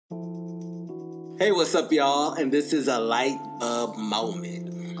Hey, what's up, y'all? And this is a light bulb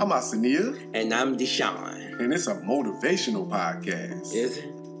moment. I'm Asania. And I'm Deshaun. And it's a motivational podcast. Is it?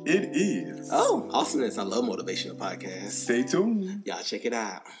 It is. Oh, awesomeness. I love motivational podcasts. Stay tuned. Y'all check it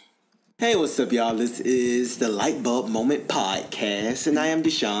out. Hey, what's up, y'all? This is the Light Bulb Moment Podcast, and I am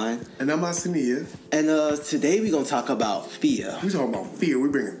Deshaun. And I'm Asania. And today we're going to talk about fear. We're talking about fear. We're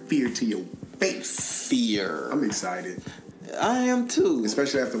bringing fear to your face. Fear. I'm excited. I am too.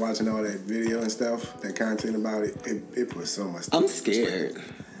 Especially after watching all that video and stuff, that content about it. It puts so much stuff. I'm scared.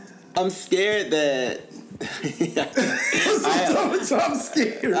 I'm scared that... I'm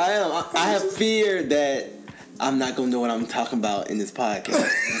scared. I have fear that I'm not going to know what I'm talking about in this podcast.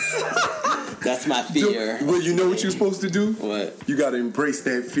 That's my fear. Well, you know what you're supposed to do? What? You got to embrace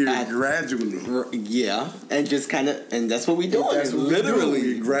that fear gradually. Yeah. And just kind of, and that's what we do. That's what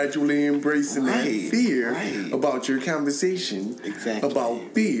literally we're gradually embracing that fear about your conversation. Exactly. About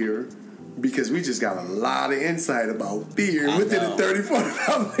fear. Because we just got a lot of insight about fear within a 30,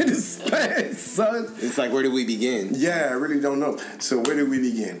 45 minute span, son. It's like, where do we begin? Yeah, I really don't know. So where do we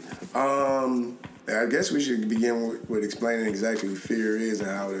begin? I guess we should begin with explaining exactly what fear is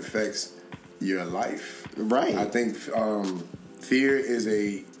and how it affects your life. Right. I think fear is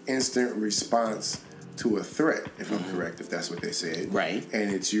a instant response to a threat, if I'm correct, if that's what they said. Right.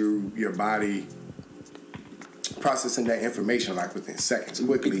 And it's your body processing that information like within seconds,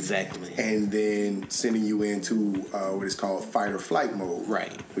 quickly. Exactly. And then sending you into what is called fight or flight mode.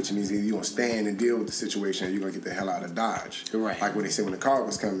 Right. Which means either you're going to stand and deal with the situation or you're going to get the hell out of Dodge. Right. Like when they said when the car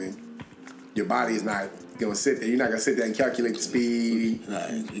was coming, your body is not going to sit there. You're not going to sit there and calculate the speed,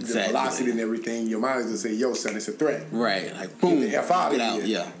 exactly. the velocity and everything. Your mind is going to say, yo, son, it's a threat. Right. Like, boom. Get the F out of here.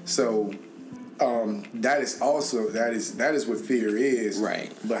 Yeah. So that is also, that is what fear is.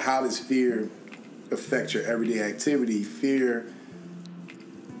 Right. But how does fear affect your everyday activity? Fear,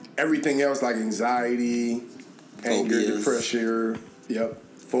 everything else like anxiety, anger, depression,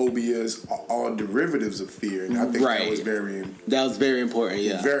 phobias, are all derivatives of fear. And I think that was very important.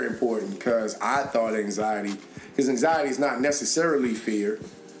 Yeah, very important because I thought anxiety is not necessarily fear,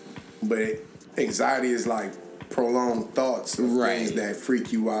 but anxiety is like prolonged thoughts of things that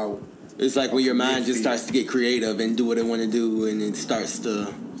freak you out. It's like when your mind just starts to get creative and do what it want to do, and it starts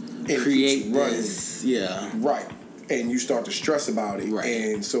to create this, right, and you start to stress about it,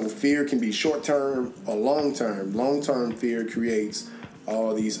 and so fear can be short term or long term. Long term fear creates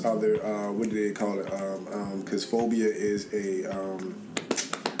all these other what do they call it? Because phobia is a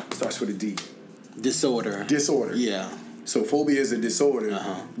starts with a D. Disorder. Yeah. So phobia is a disorder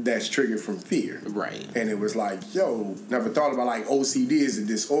that's triggered from fear. Right. And it was like, yo, never thought about like OCD is a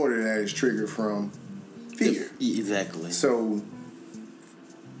disorder that is triggered from fear. Exactly. So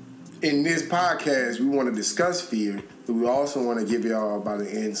in this podcast, we want to discuss fear, but we also want to give y'all by the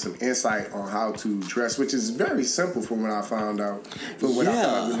end some insight on how to dress, which is very simple from what I found out, from what I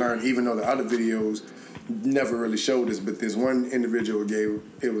thought we learned, even though the other videos never really showed us. But this one individual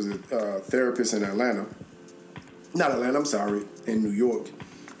it was a therapist in Atlanta. Not Atlanta, I'm sorry, in New York,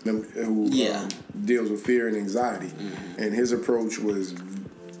 who deals with fear and anxiety. Mm-hmm. And his approach was,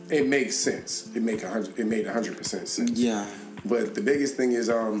 it makes sense. It made 100% sense. Yeah. But the biggest thing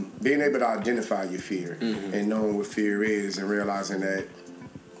is being able to identify your fear and knowing what fear is and realizing that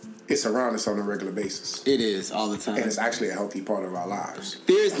it's around us on a regular basis. It is, all the time. And it's actually a healthy part of our lives.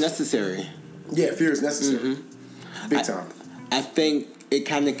 Fear is necessary. Yeah, fear is necessary. Mm-hmm. Big time. I think it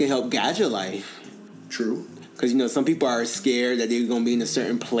kind of can help guide your life. True. Because, some people are scared that they're going to be in a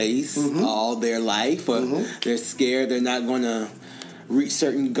certain place all their life. Or they're scared they're not going to reach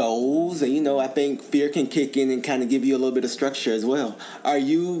certain goals. And, I think fear can kick in and kind of give you a little bit of structure as well. Do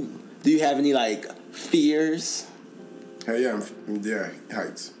you have any, fears? Yeah,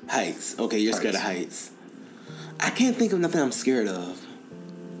 heights. Heights. Okay, you're scared of heights. I can't think of nothing I'm scared of.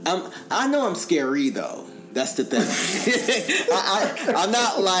 I know I'm scary, though. That's the thing. I'm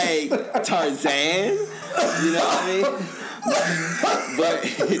not like Tarzan. You know what I mean?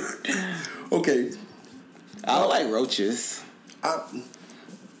 But okay, I don't like roaches.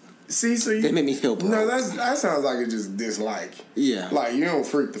 They make me feel broke. No, that sounds like it's just dislike. Yeah, like you don't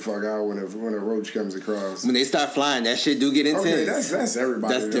freak the fuck out when a roach comes across. When they start flying, that shit do get intense. Okay, that's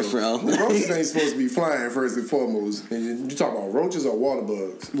everybody. That's different. Roaches ain't supposed to be flying first and foremost. And you talk about roaches or water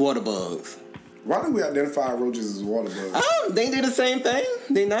bugs? Water bugs. Why do we identify roaches as water bugs? They do the same thing.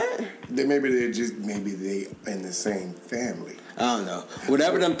 They not. Maybe they in the same family. I don't know.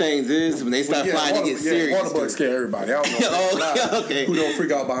 Whatever them things is, when they start flying, they get serious. Water bugs scare everybody. I don't know. Okay. Who don't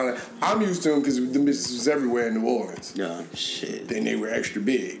freak out behind it? I'm used to them because the bitches was everywhere in New Orleans. Yeah, shit. Then they were extra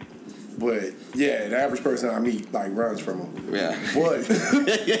big. But yeah, the average person I meet runs from them. Yeah. But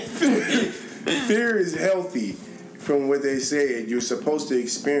Fear is healthy. From what they said, you're supposed to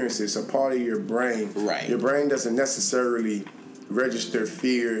experience it. It's a part of your brain. Right. Your brain doesn't necessarily register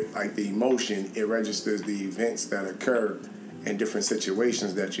fear like the emotion. It registers the events that occur in different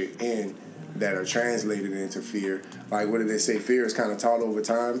situations that you're in that are translated into fear. Like, what did they say? Fear is kind of taught over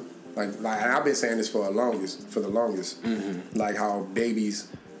time. Like and I've been saying this for the longest. Mm-hmm. Like how babies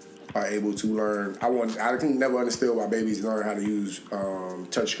are able to learn. I can never understood why babies learn how to use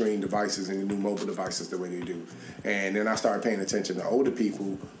touchscreen devices and new mobile devices the way they do. And then I started paying attention to older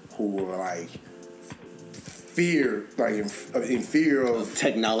people who were like in fear of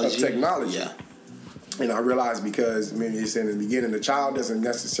technology. Yeah. And I realized because, you said in the beginning, the child doesn't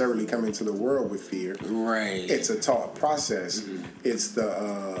necessarily come into the world with fear. Right. It's a taught process. Mm-hmm. It's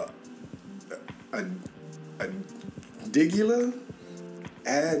the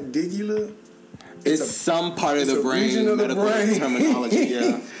adigula. It's some part of the brain, medical terminology,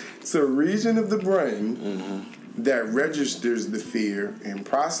 yeah. It's a region of the brain that registers the fear and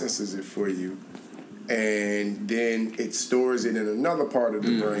processes it for you. And then it stores it in another part of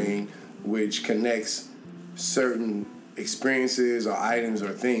the brain, which connects certain experiences or items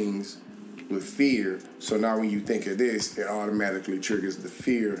or things with fear. So now when you think of this, it automatically triggers the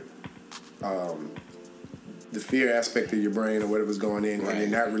fear aspect of your brain or whatever's going in, right. And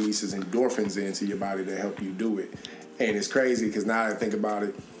then that releases endorphins into your body to help you do it. And it's crazy because now I think about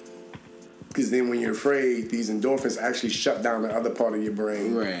it, because then when you're afraid, these endorphins actually shut down the other part of your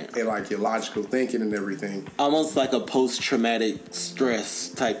brain, right. And like your logical thinking and everything. Almost like a post-traumatic stress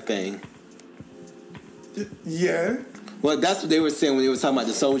type thing. Yeah. Well, that's what they were saying when they were talking about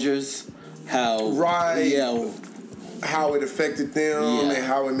the soldiers. How right. Yeah. How it affected them and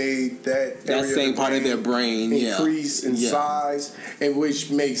how it made that same part of their brain increase in size, and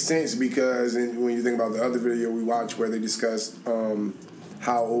which makes sense because when you think about the other video we watched where they discussed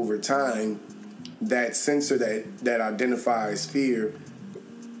how over time that sensor that identifies fear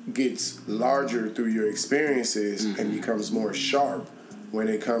gets larger through your experiences and becomes more sharp when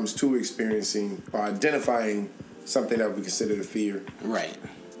it comes to experiencing or identifying something that we consider a fear. Right.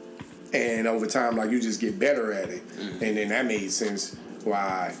 And over time, like, you just get better at it. And then that made sense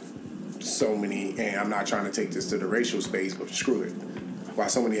why so many, and I'm not trying to take this to the racial space, but screw it. Why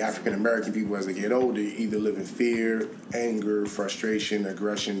so many African American people as they get older either live in fear, anger, frustration,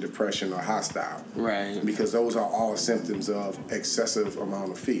 aggression, depression, or hostile. Right. Because those are all symptoms of excessive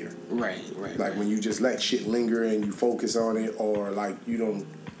amount of fear. Right. Like when you just let shit linger and you focus on it, or like you don't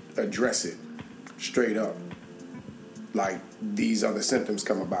address it straight up. Like, these other symptoms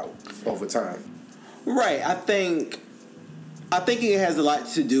come about over time. Right. I think it has a lot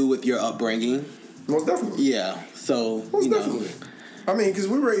to do with your upbringing. Most definitely. Yeah. So, Most definitely. I mean, because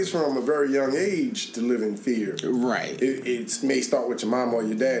we're raised from a very young age to live in fear. Right. It may start with your mom or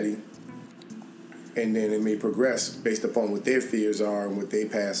your daddy, and then it may progress based upon what their fears are and what they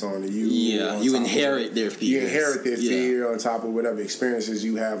pass on to you. Yeah, you inherit their fears. You inherit their fear on top of whatever experiences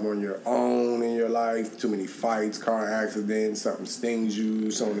you have on your own in your life. Too many fights, car accidents, something stings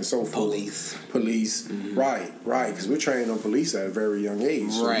you, so on and so forth. Police. Mm-hmm. Right. Because we're trained on police at a very young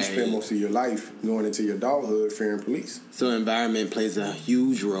age. So you spend most of your life going into your adulthood fearing police. So environment plays a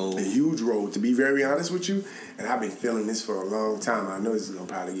huge role. A huge role. To be very honest with you, and I've been feeling this for a long time. I know this is going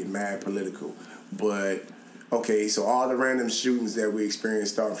to probably get mad political. But, okay, so all the random shootings that we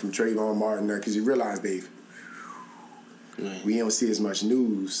experienced starting from Trayvon Martin, because you realize, Dave, we don't see as much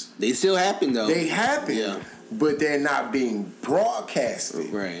news. They still happen, though. They happen, but they're not being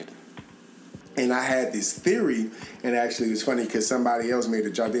broadcasted. Right. And I had this theory, and actually it was funny because somebody else made a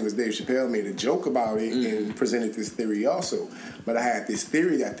joke. I think it was Dave Chappelle made a joke about it and presented this theory also. But I had this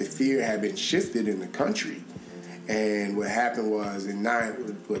theory that the fear had been shifted in the country. And what happened was in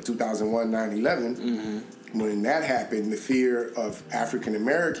 2001, 9/11, when that happened, the fear of African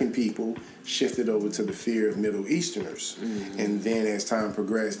American people shifted over to the fear of Middle Easterners. And then as time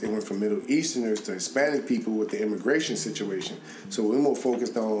progressed, it went from Middle Easterners to Hispanic people with the immigration situation. So we're more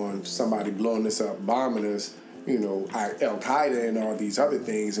focused on somebody blowing us up, bombing us, Al-Qaeda and all these other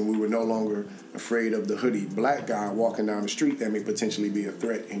things, and we were no longer afraid of the hooded black guy walking down the street that may potentially be a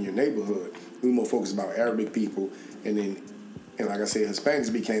threat in your neighborhood. We were more focused about Arabic people, and like I said,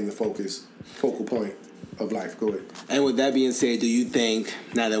 Hispanics became the focal point of life. Go ahead. And with that being said, do you think,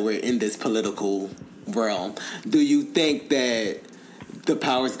 now that we're in this political realm, do you think that the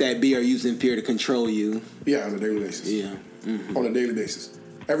powers that be are using fear to control you? Yeah, on a daily basis. Yeah. On a daily basis.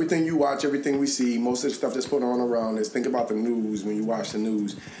 everything you watch, everything we see, most of the stuff that's put on around us, think about the news when you watch the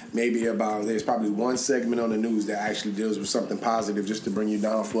news. There's probably one segment on the news that actually deals with something positive just to bring you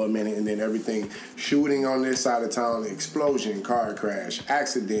down for a minute, and then everything shooting on this side of town, explosion, car crash,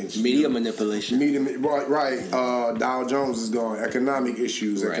 accidents. Media manipulation. Right. Dow Jones is gone. Economic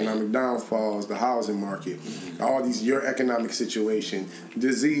issues, economic downfalls, the housing market, all these, your economic situation,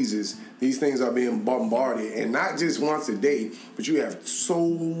 diseases. These things are being bombarded, and not just once a day, but you have so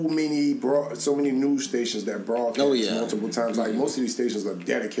many news stations that broadcast multiple times. Like most of these stations are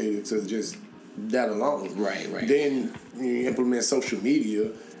dedicated to just that alone. Right. Then you implement social media.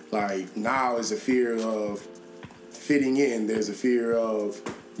 Like now, is a fear of fitting in. There's a fear of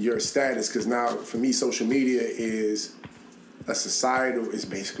your status, because now for me, social media is a societal. It's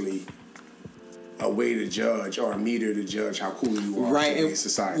basically a way to judge, or a meter to judge how cool you are in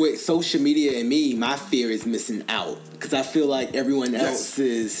society. With social media and me, my fear is missing out, because I feel like everyone else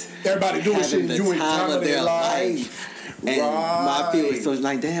is everybody doing shit the doing time of their life. And my fear is so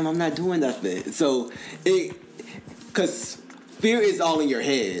like, damn, I'm not doing nothing. So because fear is all in your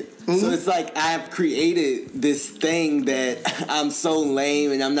head. Mm-hmm. So it's like I've created this thing that I'm so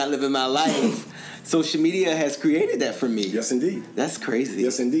lame and I'm not living my life. Social media has created that for me. Yes, indeed. That's crazy.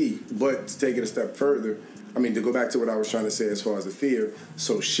 Yes, indeed. But to take it a step further, I mean, to go back to what I was trying to say as far as the fear,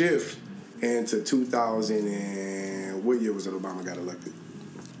 so shift into 2000 and... What year was it Obama got elected?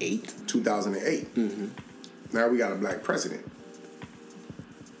 2008. Mm-hmm. Now we got a black president.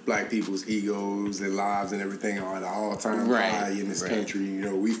 Black people's egos and lives and everything are at an all-time high in this country. You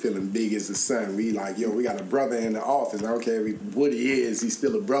know, we feeling big as the sun. We like, we got a brother in the office. I don't care what he is, he's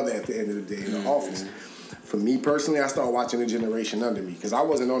still a brother at the end of the day in the office. For me personally, I started watching the generation under me, because I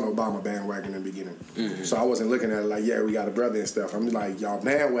wasn't on the Obama bandwagon in the beginning. Mm-hmm. So I wasn't looking at it like, we got a brother and stuff. I'm like, y'all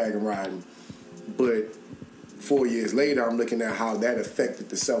bandwagon riding. But 4 years later, I'm looking at how that affected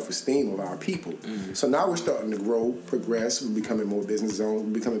the self-esteem of our people. Mm-hmm. So now we're starting to grow, progress. We're becoming business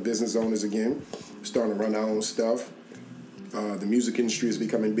owners again. We're starting to run our own stuff. The music industry is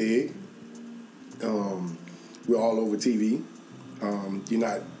becoming big. We're all over TV.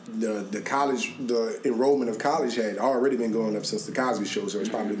 The enrollment of college had already been going up since the Cosby Show, so it's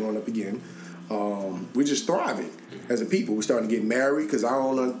probably going up again. We're just thriving as a people. We're starting to get married, because I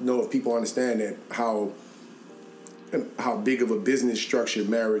don't know if people understand that how big of a business structure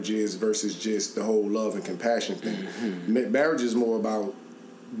marriage is versus just the whole love and compassion thing. Mm-hmm. Marriage is more about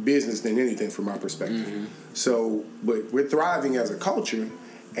business than anything from my perspective. Mm-hmm. So, but we're thriving as a culture,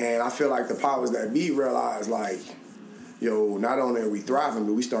 and I feel like the powers that be realize, like, not only are we thriving,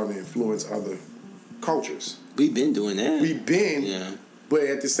 but we starting to influence other cultures. We've been doing that. But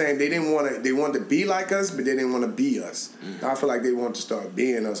at the same, they wanted to be like us, but they didn't want to be us. Mm-hmm. I feel like they want to start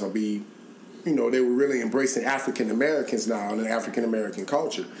being us, or be, they were really embracing African Americans now and the African American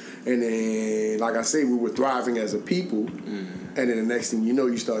culture. And then, like I say, we were thriving as a people. Mm-hmm. And then the next thing you know,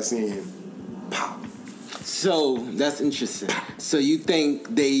 you start seeing pop. So that's interesting. So you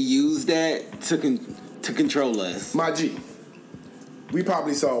think they use that to control us? My G, we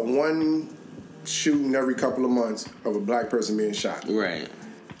probably saw one shooting every couple of months of a black person being shot. Right.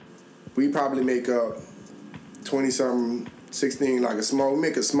 We probably make up 20-something, 16, we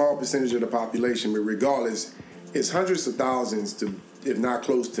make a small percentage of the population, but regardless, it's hundreds of thousands to, if not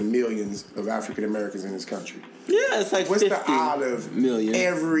close to millions, of African Americans in this country. Yeah, it's like what's 50 the odds of million.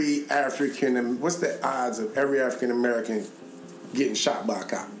 What's the odds of every African American getting shot by a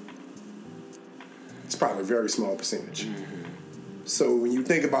cop? It's probably a very small percentage. Mm-hmm. So when you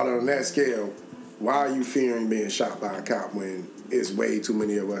think about it on that scale, why are you fearing being shot by a cop when it's way too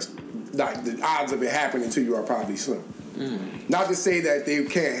many of us? Like, the odds of it happening to you are probably slim. Mm. Not to say that they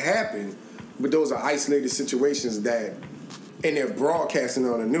can't happen, but those are isolated situations that, and they're broadcasting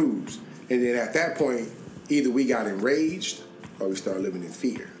on the news. And then at that point, either we got enraged or we start living in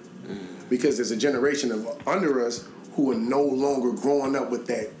fear. Mm. Because there's a generation of under us who are no longer growing up with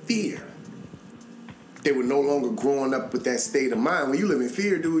that fear. They were no longer growing up with that state of mind. When you live in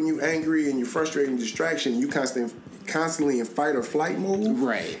fear, dude, and you angry and you're frustrated and distraction, you constantly in fight or flight mode.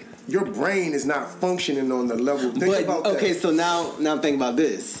 Right. Your brain is not functioning on the level. Think about that. Okay, so now think about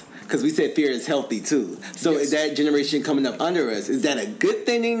this. Because we said fear is healthy too. So is that generation coming up under us, is that a good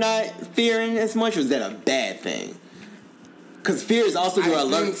thing they're not fearing as much, or is that a bad thing? Because fear is also your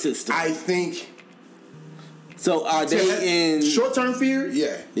alert system. I think. So are they in short-term fear?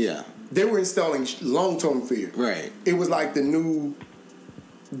 Yeah. Yeah. They were installing long-term fear. Right. It was like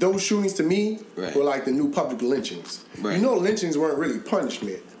those shootings to me were like the new public lynchings. Right. Lynchings weren't really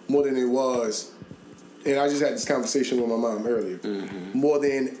punishment more than it was, and I just had this conversation with my mom earlier, more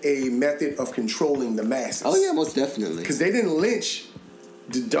than a method of controlling the masses. Oh yeah, most definitely. Because they didn't lynch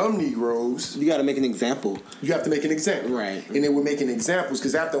the dumb Negroes. You got to make an example. You have to make an example. Right. And they were making examples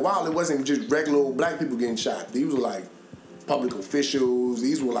because after a while, it wasn't just regular old black people getting shot. These were like public officials.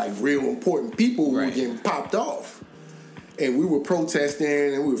 These were like real important people who were getting popped off. And we were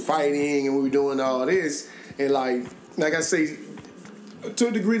protesting and we were fighting and we were doing all this. And like I say, to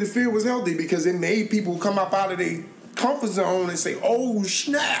a degree, the fear was healthy because it made people come up out of their comfort zone and say, oh,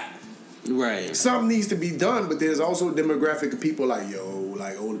 snap. Right. Something needs to be done, but there's also a demographic of people like, yo,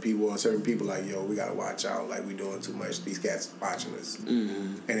 like older people or certain people like, yo, we gotta watch out. Like, we doing too much. These cats are watching us.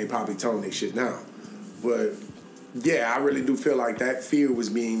 Mm-hmm. And they probably tone their shit down. But, yeah, I really do feel like that fear was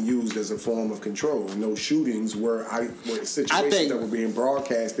being used as a form of control. And those shootings were situations that were being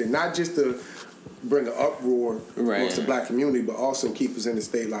broadcasted, not just to bring an uproar amongst the black community, but also keep us in the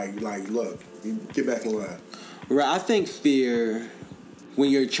state like, look, get back in line. Right. I think fear, when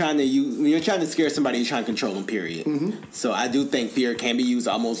you're trying to scare somebody, you're trying to control them, period. Mm-hmm. So I do think fear can be used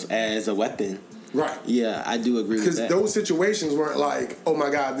almost as a weapon. Right. Yeah, I do agree with that. Because those situations weren't like, oh my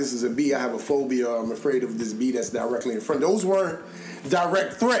God, this is a bee, I have a phobia, or I'm afraid of this bee that's directly in front. Those weren't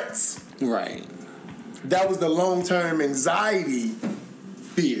direct threats. Right. That was the long-term anxiety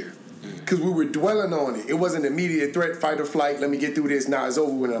fear. Because we were dwelling on it. It wasn't immediate threat, fight or flight, let me get through this, now it's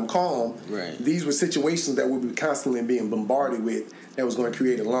over when I'm calm. Right. These were situations that we were constantly being bombarded with that was going to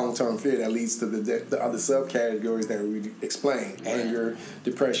create a long-term fear that leads to the other subcategories that we explained. Right. Anger,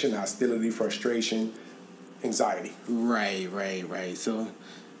 depression, hostility, frustration, anxiety. Right. So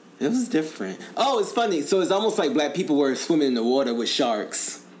it was different. Oh, it's funny. So it's almost like black people were swimming in the water with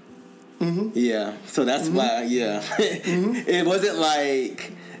sharks. Mm-hmm. Yeah. So that's why, mm-hmm. It wasn't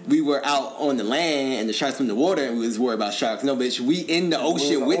like we were out on the land and the sharks were in the water and we was worried about sharks. No, bitch, we in the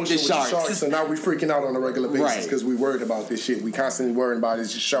ocean with the sharks. So now we freaking out on a regular basis because we worried about this shit. We constantly worried about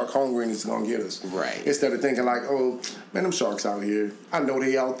is this shark hungry and it's going to get us. Right. Instead of thinking like, oh, man, them sharks out here. I know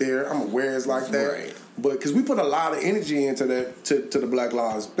they out there. I'm aware it's like that. Right. But because we put a lot of energy into that, to the Black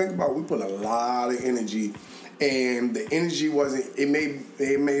Lives. Think about it, we put a lot of energy. And the energy wasn't, it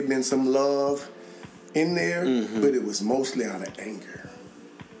may have been some love in there, but it was mostly out of anger.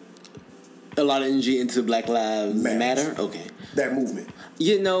 A lot of energy into Black Lives Matter? Okay. That movement.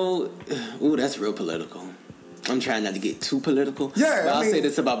 You know, ooh, that's real political. I'm trying not to get too political. Yeah, but I'll say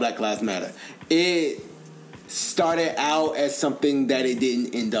this about Black Lives Matter. It started out as something that it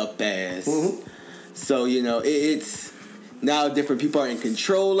didn't end up as. Mm-hmm. So, you know, it's now different people are in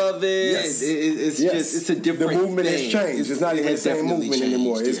control of it. Yes. It's a different The movement thing. Has changed. It's not even the same movement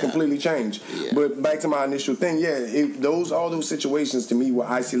anymore. It's completely changed. Yeah. But back to my initial thing, all those situations to me were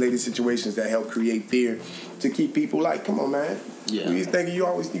isolated situations that help create fear to keep people like, come on, man. Yeah. You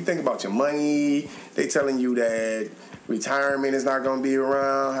think about your money. They telling you that retirement is not going to be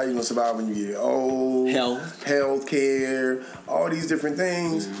around. How you going to survive when you get old? Health care, all these different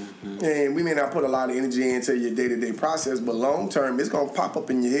things. Mm-hmm. And we may not put a lot of energy into your day-to-day process, but long term, it's going to pop up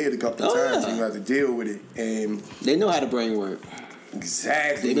in your head a couple of times. And you have to deal with it. And they know how the brain works.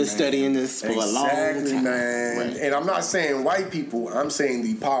 Exactly. They've been studying this for a long time. Man. Right. And I'm not saying white people. I'm saying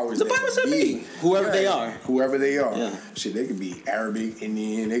the powers that be. Whoever they are. Whoever they are. Yeah. Shit, they could be Arabic,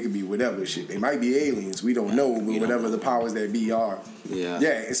 Indian. They could be whatever. Shit, they might be aliens. We don't know. But whatever the powers that be are. Yeah. Yeah,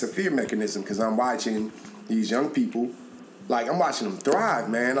 it's a fear mechanism because I'm watching these young people. Like, I'm watching them thrive,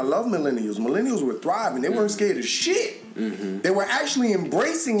 man. I love millennials. Millennials were thriving. They weren't scared of shit. Mm-hmm. They were actually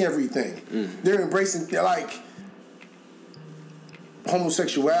embracing everything. Mm-hmm. They're like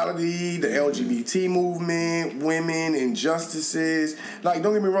homosexuality, the LGBT movement, women, injustices. Like,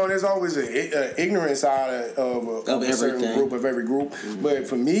 don't get me wrong, there's always an ignorant side of a certain group, of every group. Mm-hmm. But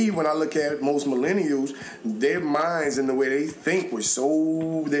for me, when I look at most millennials, their minds and the way they think they're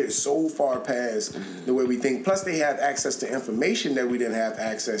so far past the way we think. Plus, they have access to information that we didn't have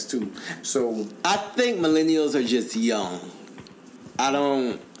access to. So I think millennials are just young. I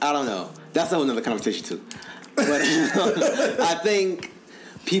don't know. That's a whole nother conversation too. But I think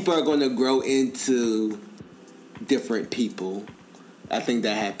people are going to grow into different people. I think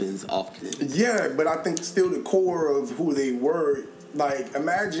that happens often. Yeah, but I think still the core of who they were, like,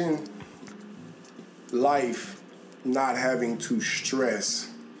 imagine life not having to stress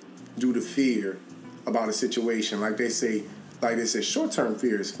due to fear about a situation. Like they say, short-term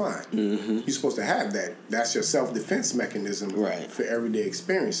fear is fine. Mm-hmm. You're supposed to have that. That's your self-defense mechanism for everyday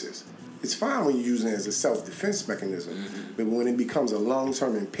experiences. It's fine when you're using it as a self-defense mechanism. Mm-hmm. But when it becomes a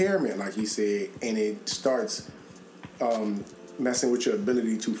long-term impairment, like he said, and it starts messing with your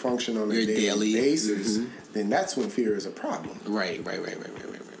ability to function on a daily basis, then that's when fear is a problem. Right.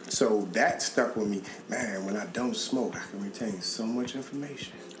 So that stuck with me. Man, when I don't smoke, I can retain so much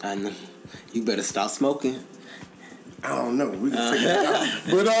information. I know. You better stop smoking. I don't know. We can figure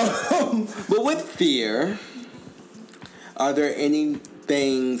it out. But with fear, are there any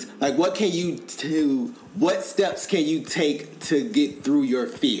things like what steps can you take to get through your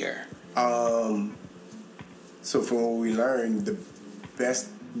fear? So from what we learned,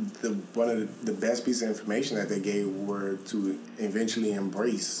 one of the best piece of information that they gave were to eventually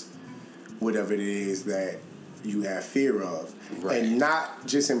embrace whatever it is that you have fear of, right. And not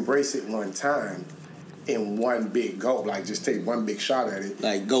just embrace it one time in one big go, like just take one big shot at it,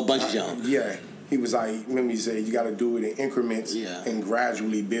 like go bungee jump. Yeah, he was like, remember he said you got to do it in increments, and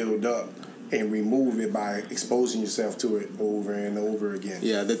gradually build up and remove it by exposing yourself to it over and over again.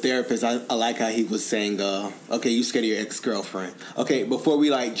 Yeah, the therapist, I like how he was saying, okay, you scared of your ex-girlfriend. Okay, before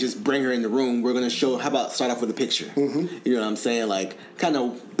we like just bring her in the room, we're going to show, how about start off with a picture? Mm-hmm. You know what I'm saying? Like kind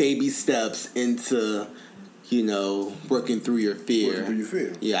of baby steps into, working through your fear. Working through your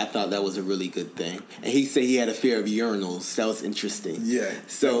fear. Yeah, I thought that was a really good thing. And he said he had a fear of urinals. That was interesting. Yeah.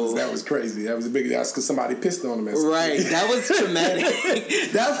 So that was crazy. That was a big. That's because somebody pissed on him. Right. That was traumatic.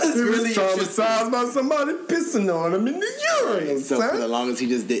 That was really traumatized by somebody pissing on him in the urinal. So for the longest, he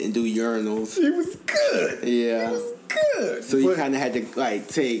just didn't do urinals. He was good. Yeah. He was good. So he kind of had to like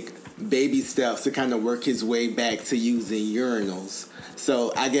take baby steps to kind of work his way back to using urinals.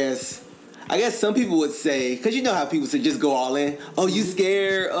 So I guess some people would say, because you know how people say just go all in. Oh, you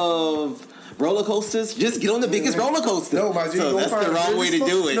scared of roller coasters? Just get on the biggest roller coaster. No, my G, so that's the wrong way to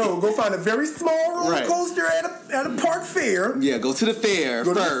do it. No, go find a very small roller coaster at a park fair. Yeah, go to the fair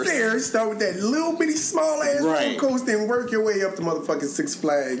first. Go to the fair, start with that little bitty small ass roller coaster and work your way up to motherfucking Six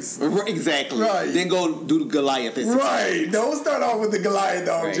Flags. Exactly. Right. Then go do the Goliath at Six Flags. Don't start off with the Goliath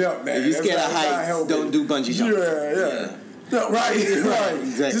jump, man. If you're scared of heights, don't do bungee jump. Yeah. No, right.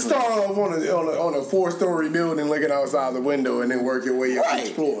 Exactly. Just start off on a 4-story building, looking outside the window, and then work your way up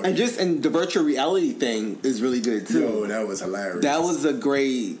each floor. And the virtual reality thing is really good too. Yo, that was hilarious. That was a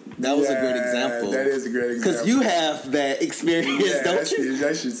great example. That is a great example. Because you have that experience, don't you?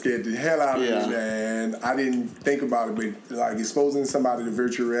 That shit scared the hell out of me, man. I didn't think about it, but like exposing somebody to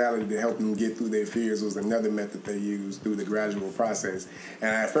virtual reality to help them get through their fears was another method they used through the gradual process.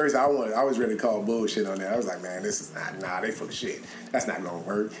 And at first, I was ready to call bullshit on that. I was like, man, this is they full of shit. That's not gonna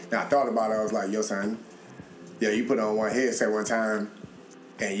work. Now I thought about it. I was like, yo, son, you put on one headset one time,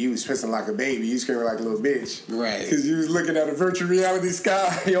 and you was pissing like a baby. You screaming like a little bitch. Right. Because you was looking at a virtual reality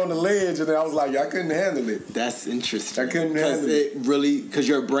sky on the ledge, and I was like, I couldn't handle it. That's interesting. I couldn't handle it. Because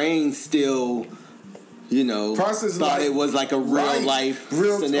your brain still, thought it was like a real life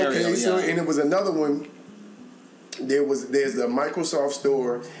scenario. Okay, so, and it was another one. There's the Microsoft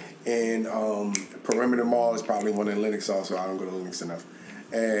store, and Perimeter Mall is probably one in Lenox also. I don't go to Lenox enough.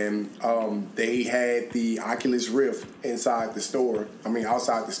 And they had the Oculus Rift outside the store,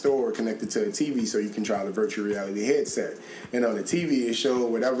 connected to a TV so you can try the virtual reality headset. And on the TV, it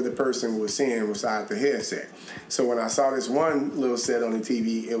showed whatever the person was seeing inside the headset. So when I saw this one little set on the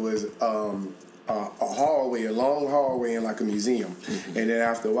TV, it was a long hallway in like a museum. Mm-hmm. And then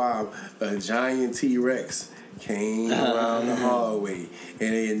after a while, a giant T-Rex came around the hallway.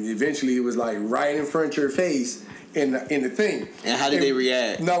 And then eventually it was like right in front of your face. In the thing. And how did they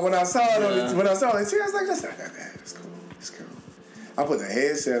react? No, when I saw it, I was like, that's not that bad. It's cool. I put the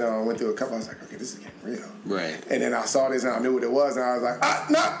headset on, went through a couple. I was like, okay, this is getting real. Right. And then I saw this and I knew what it was, and I was like,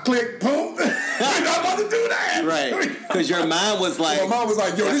 click, boom. I'm not about to do that. Right. Because your mind was like, yo,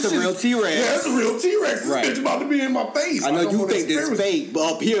 that's a real T-Rex. Yeah, that's a real T-Rex. This bitch about to be in my face. I know you think it's fake,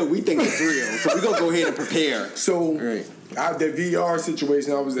 but up here we think it's real. So we're going to go ahead and prepare. So. Right. That VR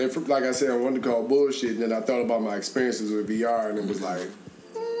situation, I was there for, like I said, I wanted to call bullshit, and then I thought about my experiences with VR, and it was like,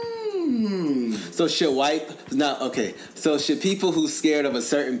 So should people who's scared of a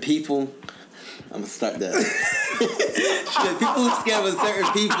certain people, I'm gonna start that. People who's scared of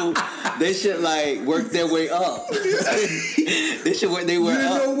certain people, they should like work their way up. They should work their way up. You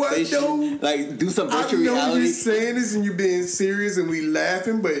know what, should, like do some virtual reality. I know you're saying this and you're being serious and we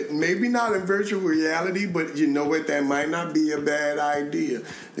laughing, but maybe not in virtual reality. But you know what? That might not be a bad idea.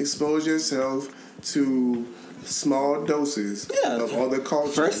 Expose yourself to small doses of other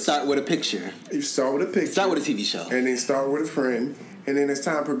cultures. First, start with a picture. You start with a picture. Start with a TV show, and then start with a friend. And then as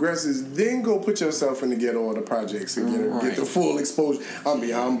time progresses, then go put yourself in the ghetto on the projects and get the full exposure.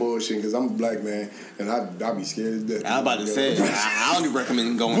 I'm bullshitting because I'm a black man and I be scared of death. I'm about to say, I don't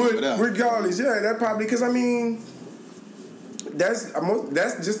recommend going over there. Regardless, that probably, because I mean, that's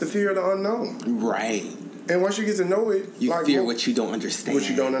just the fear of the unknown. Right. And once you get to know it, you fear what you don't understand. What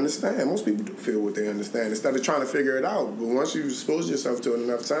you don't understand. Most people do fear what they understand instead of trying to figure it out. But once you expose yourself to it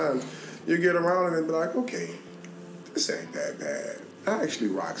enough times, you get around it and be like, okay, this ain't that bad. I actually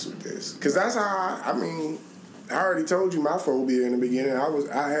rocks with this. Because that's I already told you my phobia in the beginning. I was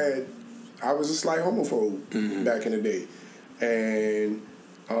a slight homophobe back in the day, and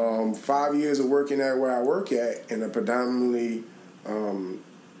 5 years of working at where I work at in a predominantly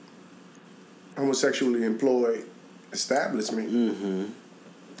homosexually employed establishment.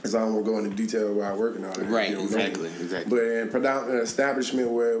 Because I don't want to go into detail where I work and all that. Right, exactly. But in predominantly an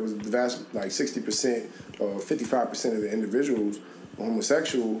establishment where it was the vast, like 60% or 55% of the individuals were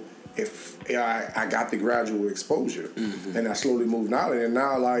homosexual, if I got the gradual exposure, and I slowly moved out of it, and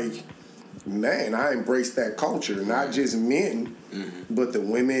now like, man, I embraced that culture, not just men, but the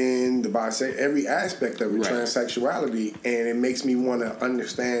women, the bisexual, every aspect of it, transsexuality, and it makes me want to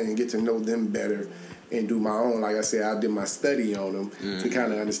understand and get to know them better and do my own. Like I said, I did my study on them to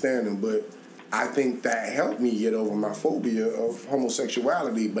kind of understand them, but I think that helped me get over my phobia of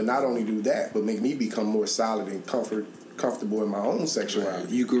homosexuality, but not only do that, but make me become more solid and comfortable in my own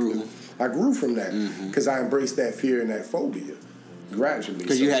sexuality. You grew. I grew from that because I embraced that fear and that phobia gradually.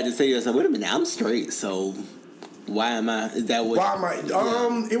 Because you had to say to yourself, wait a minute, I'm straight, so why am I? Is that what? Why am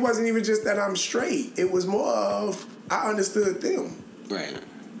I? It wasn't even just that I'm straight. It was more of I understood them. Right.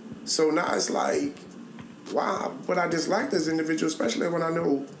 So now it's like, wow, but I dislike this individual, especially when I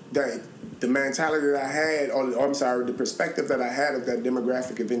know that the mentality that I had, or I'm sorry, the perspective that I had of that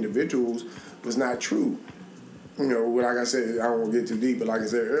demographic of individuals was not true. You know, like I said, I won't get too deep, but like I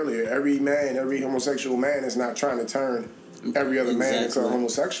said earlier, every homosexual man is not trying to turn every other man into a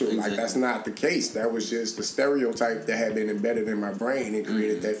homosexual. Like, that's not the case. That was just the stereotype that had been embedded in my brain and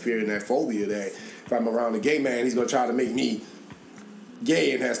created that fear and that phobia that if I'm around a gay man, he's going to try to make me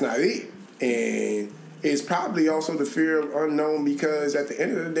gay, and that's not it. And it's probably also the fear of unknown, because at the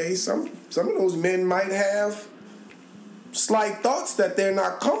end of the day, some of those men might have slight thoughts that they're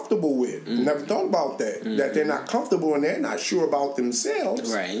not comfortable with. Never thought about that. That they're not comfortable and they're not sure about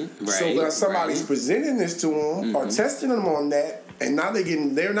themselves. Right. So that somebody's presenting this to them or testing them on that, and now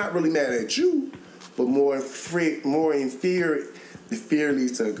they're not really mad at you, but more in fear. The fear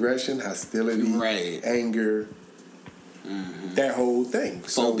leads to aggression, hostility, anger, that whole thing.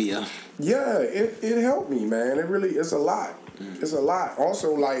 Phobia. So, yeah, it helped me, man. It's a lot. It's a lot.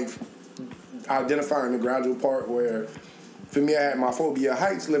 Also, like, identifying the gradual part where, for me, I had my phobia of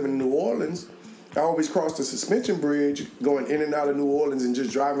heights living in New Orleans. I always crossed the suspension bridge going in and out of New Orleans and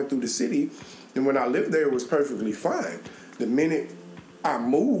just driving through the city. And when I lived there, it was perfectly fine. The minute I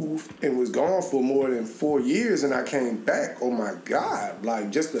moved and was gone for more than 4 years and I came back, oh my God, like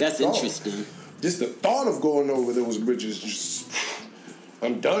just the That's thought. interesting. Just the thought of going over those bridges, just,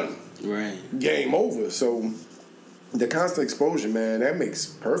 I'm done. Right. Game over. So the constant exposure, man, that makes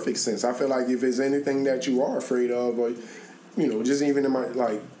perfect sense. I feel like if there's anything that you are afraid of, or, you know, just even in my,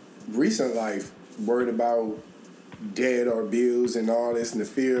 like, recent life, worried about debt or bills and all this, and the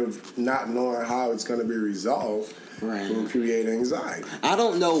fear of not knowing how it's going to be resolved will create anxiety. I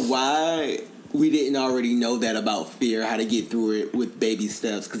don't know why we didn't already know that about fear, how to get through it with baby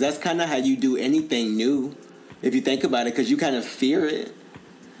steps, because that's kind of how you do anything new, if you think about it, because you kind of fear it.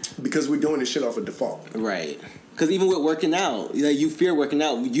 Because we're doing this shit off of default. Right. Because even with working out, like, you fear working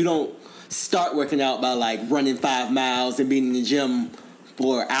out. You don't start working out by, like, running 5 miles and being in the gym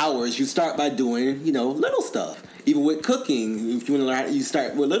for hours. You start by doing, you know, little stuff. Even with cooking, if you want to learn how, you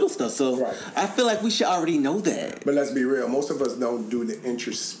start with little stuff. So I feel like we should already know that. But let's be real. Most of us don't do the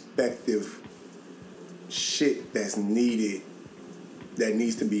introspective shit that's needed, that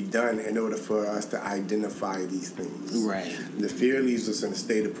needs to be done in order for us to identify these things. Right. The fear leaves us in a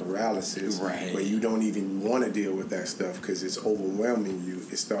state of paralysis where you don't even want to deal with that stuff because it's overwhelming you.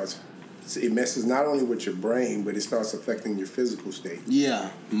 It messes not only with your brain, but it starts affecting your physical state. Yeah,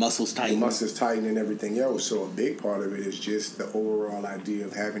 muscles tighten. Muscles tighten and everything else. So a big part of it is just the overall idea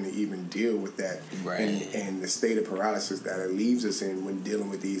of having to even deal with that. And the state of paralysis that it leaves us in when dealing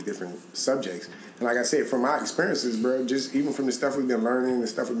with these different subjects. And like I said, from my experiences, bro, just even from the stuff we've been learning, the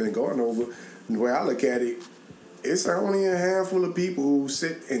stuff we've been going over, the way I look at it, it's only a handful of people who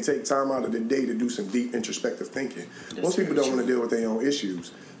sit and take time out of the day to do some deep introspective thinking. Most people don't want to deal with their own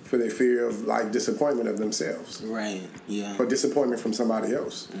issues for their fear of, like, disappointment of themselves. Right, yeah. Or disappointment from somebody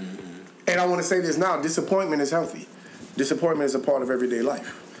else. And I want to say this now, disappointment is healthy. Disappointment is a part of everyday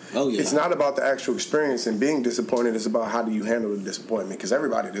life. Oh, yeah. It's not about the actual experience and being disappointed. It's about how do you handle the disappointment. Because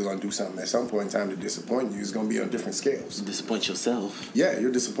everybody is going to do something at some point in time to disappoint you. It's going to be on different scales. Disappoint yourself. Yeah,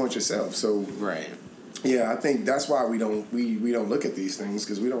 you'll disappoint yourself. So, right. Yeah, I think that's why we don't look at these things,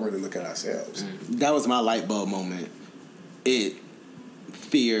 because we don't really look at ourselves. That was my light bulb moment.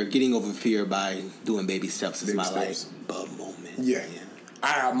 Getting over fear by doing baby steps is my light bulb moment. Yeah.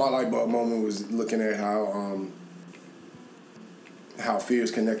 My light bulb moment was looking at how how fear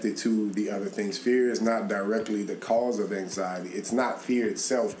is connected to the other things. Fear is not directly the cause of anxiety. It's not fear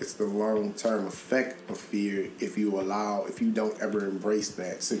itself. It's the long-term effect of fear if you don't ever embrace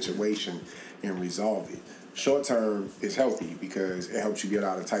that situation and resolve it. Short-term is healthy because it helps you get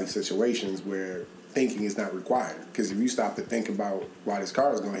out of tight situations where thinking is not required. Because if you stop to think about why this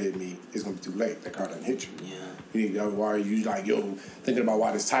car is going to hit me, it's going to be too late. That car doesn't hit you. Yeah. Why are you like, thinking about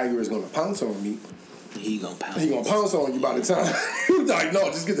why this tiger is going to pounce on me? He gonna pounce on you by the time. Like, no,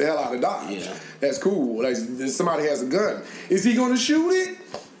 just get the hell out of Dodge. Yeah. That's cool. Like, somebody has a gun. Is he going to shoot it?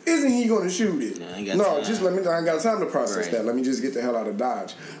 Isn't he going to shoot it? I ain't got time to process right. that. Let me just get the hell out of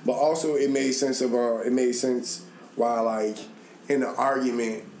Dodge. But also, it made sense why, like, in the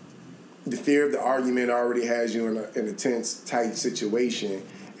argument, the fear of the argument already has you in a tense, tight situation,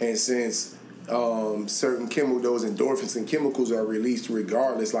 and since certain those endorphins and chemicals are released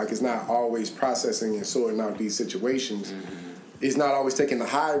regardless, like, it's not always processing and sorting out these situations. Mm-hmm. It's not always taking the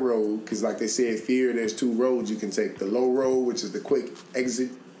high road, because like they said, fear, there's two roads you can take. The low road, which is the quick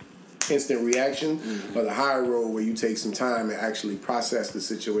exit, instant reaction, or the high road where you take some time and actually process the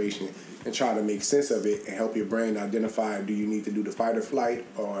situation and try to make sense of it and help your brain identify, do you need to do the fight or flight,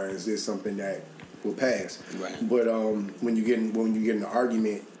 or is this something that will pass? Right. But when you get in an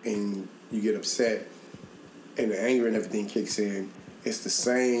argument and you get upset and the anger and everything kicks in, it's the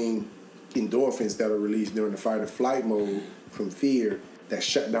same endorphins that are released during the fight or flight mode from fear that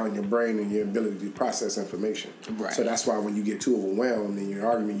shut down your brain and your ability to process information. Right. So that's why when you get too overwhelmed in your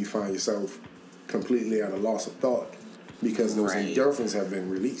argument, you find yourself completely at a loss of thought because those endorphins have been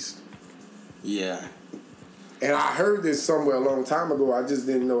released. Yeah. And I heard this somewhere a long time ago. I just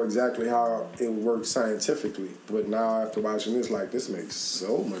didn't know exactly how it works scientifically. But now after watching this, like, this makes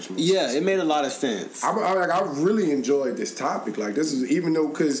so much more sense. Yeah, it made a lot of sense. I really enjoyed this topic. Like, this is, even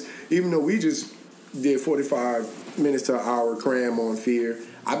though we just did 45 minutes to an hour cram on fear,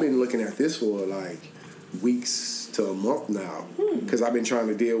 I've been looking at this for, like, weeks to a month now. Because I've been trying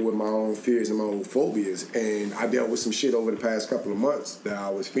to deal with my own fears and my own phobias. And I dealt with some shit over the past couple of months that I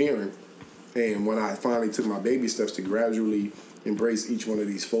was fearing. And when I finally took my baby steps to gradually embrace each one of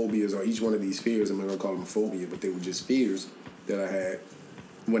these phobias or each one of these fears, I'm not going to call them phobia, but they were just fears that I had.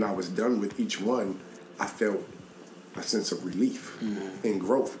 When I was done with each one, I felt a sense of relief and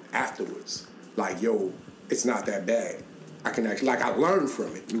growth afterwards. Like, it's not that bad. I can actually, like, I learned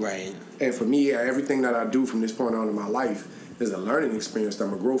from it. Right. And for me, everything that I do from this point on in my life is a learning experience that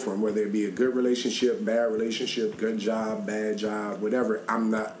I'm going to grow from, whether it be a good relationship, bad relationship, good job, bad job, whatever.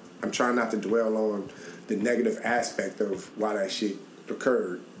 I'm trying not to dwell on the negative aspect of why that shit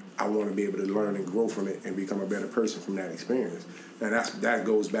occurred. I want to be able to learn and grow from it and become a better person from that experience. And that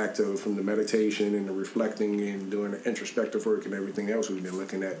goes back to from the meditation and the reflecting and doing the introspective work and everything else we've been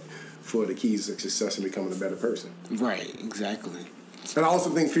looking at for the keys to success and becoming a better person. Right, exactly. And I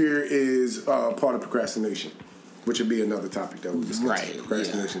also think fear is part of procrastination, which would be another topic that we'll discuss. Right,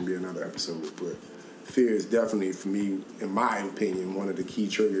 procrastination would be another episode, but fear is definitely, for me, in my opinion, one of the key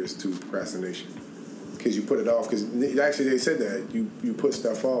triggers to procrastination. Because you put it off. Because actually, they said that you put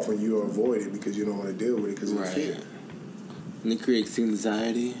stuff off and you avoid it because you don't want to deal with it because of fear. And it creates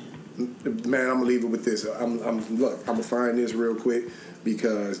anxiety. Man, I'm gonna leave it with this. I'm gonna find this real quick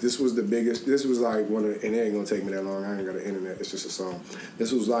because this was the biggest. This was like one of, and it ain't gonna take me that long. I ain't got the internet. It's just a song.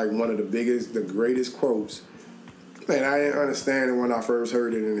 This was like one of the greatest quotes. Man, I didn't understand it when I first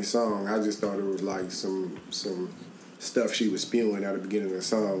heard it in the song. I just thought it was like some stuff she was spewing at the beginning of the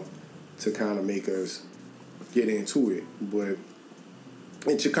song to kind of make us get into it. But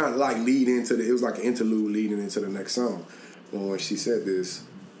it to kind of like lead into it was like an interlude leading into the next song. But when she said this,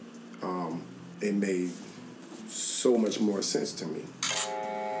 it made so much more sense to me.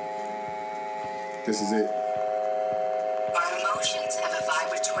 This is it. Our emotions have a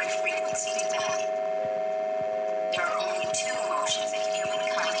vibratory frequency to them. There are only two emotions that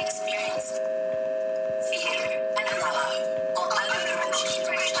humankind experience: fear and love. All other emotions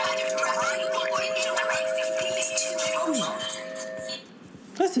branch either directly or indirectly from these two emotions.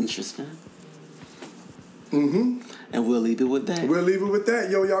 That's interesting. Mm-hmm. And we'll leave it with that.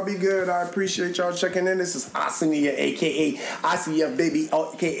 Yo, y'all be good. I appreciate y'all checking in. This is Asania, a.k.a. ICF Baby,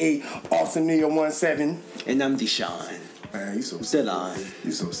 a.k.a. Awesomenia17. And I'm Deshaun. Man, you so Still simple. on.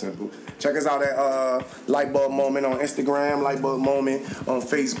 You so simple. Check us out at Lightbulb Moment on Instagram, Lightbulb Moment on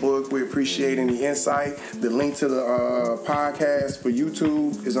Facebook. We're appreciating the insight. The link to the podcast for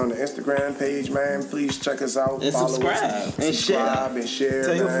YouTube is on the Instagram page, man. Please check us out. And follow subscribe. us. And subscribe and share.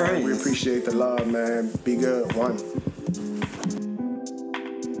 Tell man. your friends. We appreciate the love, man. Be good. One.